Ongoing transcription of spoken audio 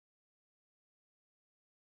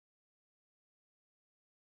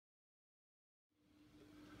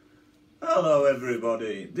Hello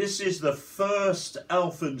everybody, this is the first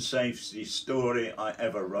health and safety story I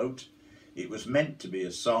ever wrote. It was meant to be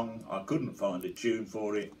a song, I couldn't find a tune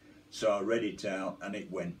for it, so I read it out and it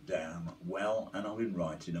went down well, and I've been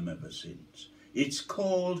writing them ever since. It's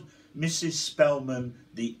called Mrs. Spellman,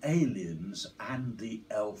 the Aliens and the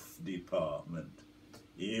Elf Department.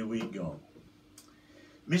 Here we go.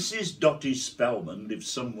 Mrs. Dottie Spellman lives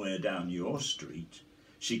somewhere down your street.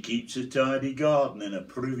 She keeps a tidy garden and a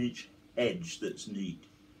privilege hedge that's neat.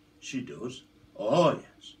 She does. Oh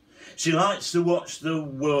yes. She likes to watch the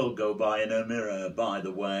world go by in her mirror, by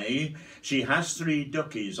the way. She has 3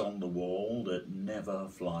 duckies on the wall that never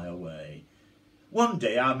fly away. One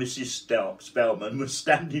day our Mrs. Spellman was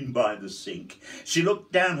standing by the sink. She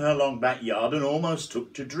looked down her long backyard and almost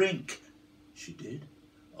took to drink. She did?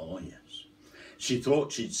 Oh yes. She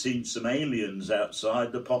thought she'd seen some aliens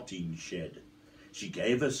outside the potting shed. She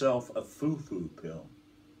gave herself a foo-foo pill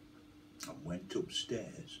and went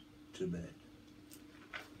upstairs to bed.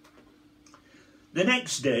 The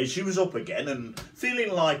next day she was up again and,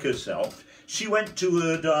 feeling like herself, she went to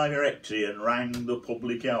her directory and rang the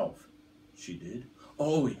public health. She did?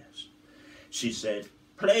 Oh yes. She said,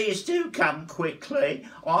 "Please do come quickly.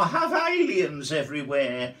 I have aliens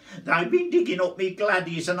everywhere. They've been digging up me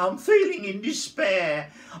gladdies and I'm feeling in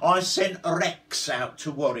despair. I sent Rex out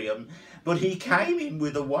to worry 'em, but he came in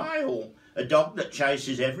with a whale. A dog that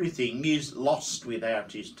chases everything is lost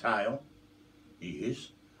without his tail." He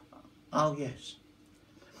is? Oh yes.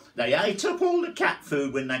 They ate up all the cat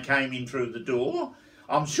food when they came in through the door.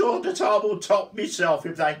 I'm sure that I will top myself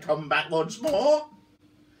if they come back once more.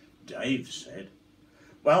 Dave said,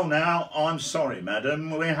 "Well now, I'm sorry,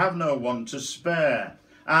 madam, we have no one to spare.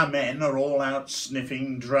 Our men are all out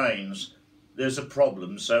sniffing drains. There's a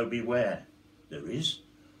problem, so beware." There is?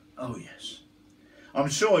 Oh yes. "I'm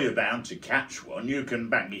sure you're bound to catch one. You can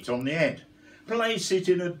bang it on the head. Place it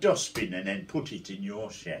in a dustbin and then put it in your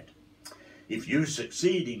shed. If you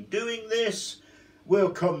succeed in doing this,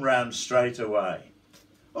 we'll come round straight away."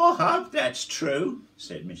 "I hope that's true,"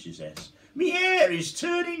 said Mrs. S. "Me hair is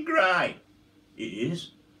turning grey." It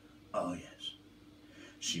is? Oh yes.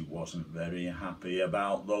 She wasn't very happy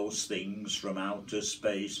about those things from outer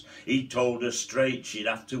space. He told her straight she'd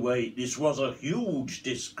have to wait. This was a huge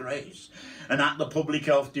disgrace. And at the Public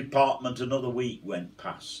Health Department another week went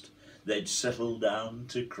past. They'd settled down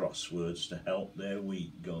to crosswords to help their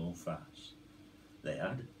week go fast. They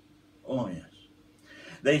had? Oh yes.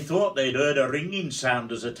 They thought they'd heard a ringing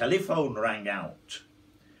sound as a telephone rang out.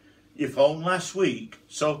 "You phoned last week,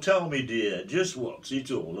 so tell me, dear, just what's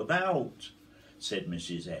it all about?" said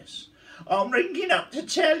Mrs. S. "I'm ringing up to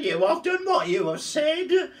tell you I've done what you have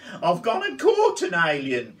said. I've gone and caught an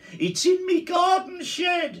alien. It's in me garden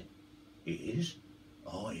shed." It is?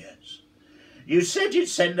 Oh yes. "You said you'd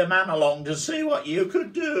send a man along to see what you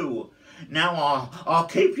could do. Now I'll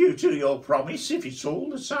keep you to your promise if it's all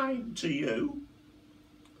the same to you."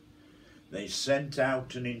 They sent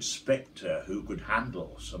out an inspector who could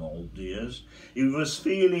handle some old dears. He was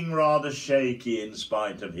feeling rather shaky in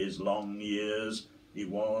spite of his long years. He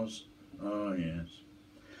was? Oh yes.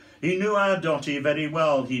 He knew our Dottie very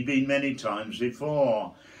well. He'd been many times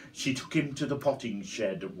before. She took him to the potting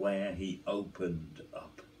shed where he opened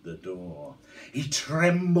up the door. He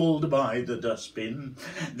trembled by the dustbin.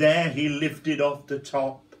 There he lifted off the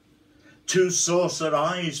top. 2 saucer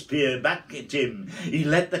eyes peered back at him. He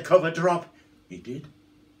let the cover drop. He did?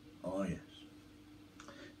 Oh yes.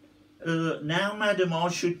 "Now, madam, I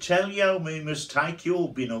should tell you we must take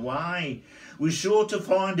your bin away. We're sure to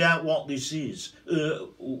find out what this is.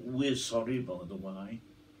 We're sorry, by the way."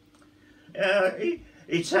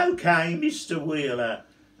 It's okay, Mr. Wheeler."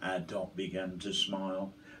 Our Dot began to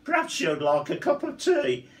smile. "Perhaps you'd like a cup of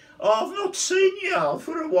tea. I've not seen you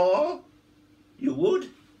for a while." "You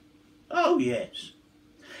would? Oh yes.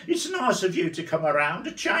 It's nice of you to come around,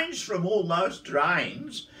 a change from all those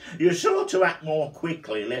drains. You're sure to act more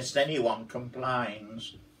quickly lest anyone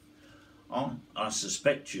complains." I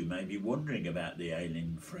suspect you may be wondering about the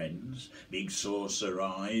alien friends. Big saucer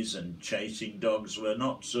eyes and chasing dogs were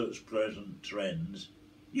not such pleasant trends.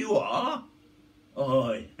 You are?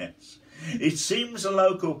 Oh yes. It seems a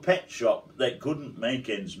local pet shop that couldn't make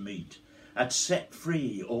ends meet had set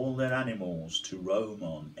free all their animals to roam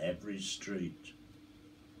on every street.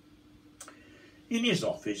 In his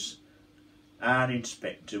office, our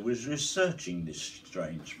inspector was researching this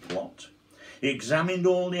strange plot. He examined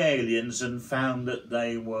all the aliens and found that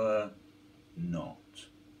they were not.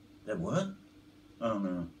 They weren't? Oh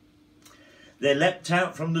no. They leapt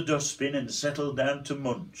out from the dustbin and settled down to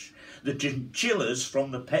munch. The chinchillas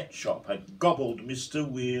from the pet shop had gobbled Mr.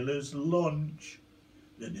 Wheeler's lunch.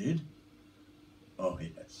 They did? Oh, yeah.